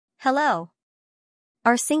Hello!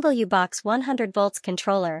 Our single ubox 100 volts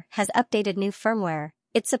controller has updated new firmware.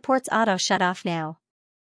 It supports auto shut-off now.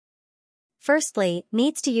 Firstly,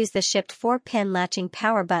 needs to use the shipped 4-pin latching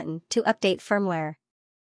power button to update firmware.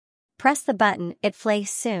 Press the button, it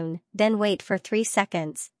flays soon, then wait for 3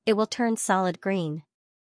 seconds, it will turn solid green.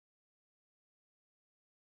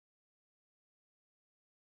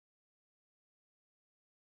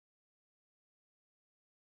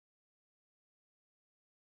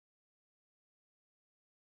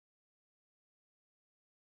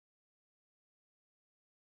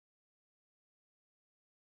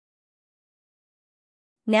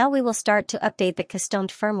 Now we will start to update the custom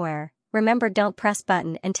firmware. Remember, don't press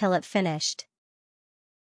button until it finished.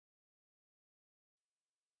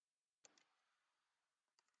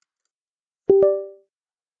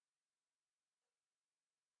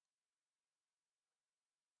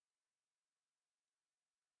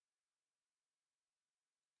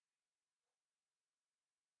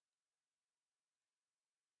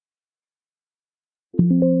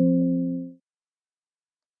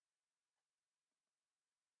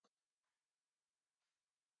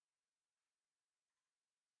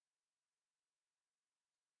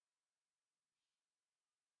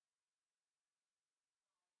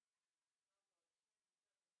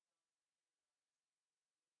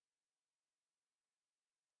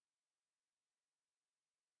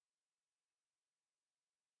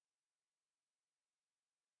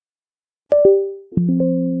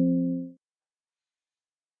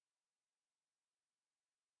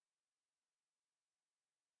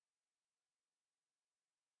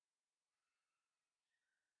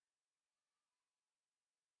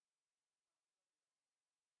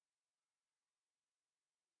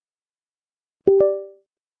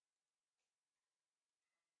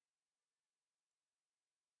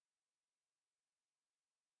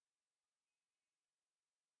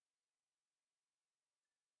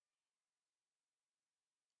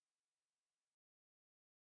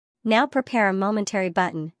 Now prepare a momentary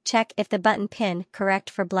button. Check if the button pin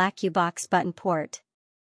correct for black ubox button port.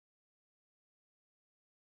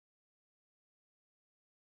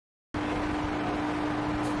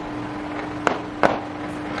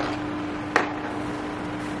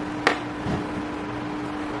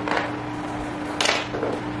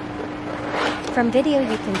 From video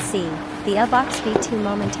you can see, the ubox V2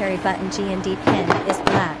 momentary button G and D pin is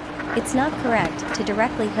black. It's not correct to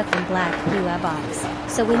directly hook in black ubox,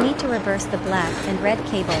 so we need to reverse the black and red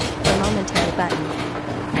cable for momentary button.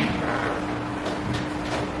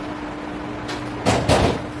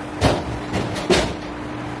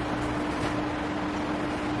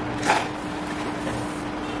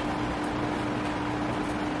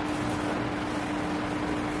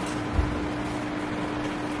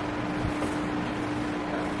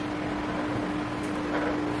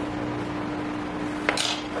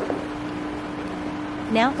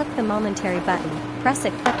 Now hook the momentary button, press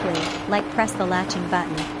it quickly, like press the latching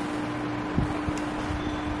button.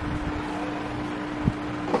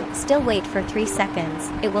 Still wait for 3 seconds,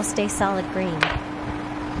 it will stay solid green.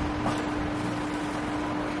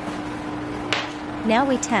 Now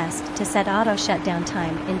we test to set auto shutdown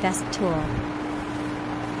time in VESC tool.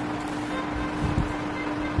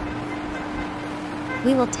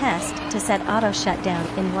 We will test to set auto shutdown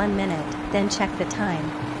in 1 minute, then check the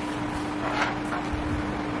time.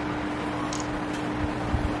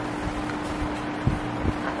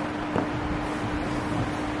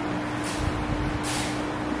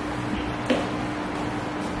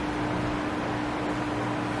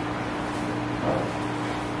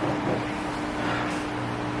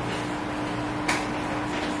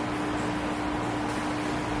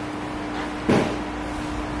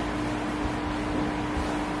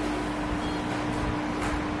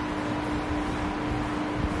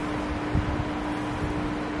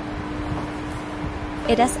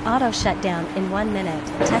 It has auto shutdown in 1 minute.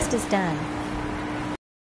 Test is done.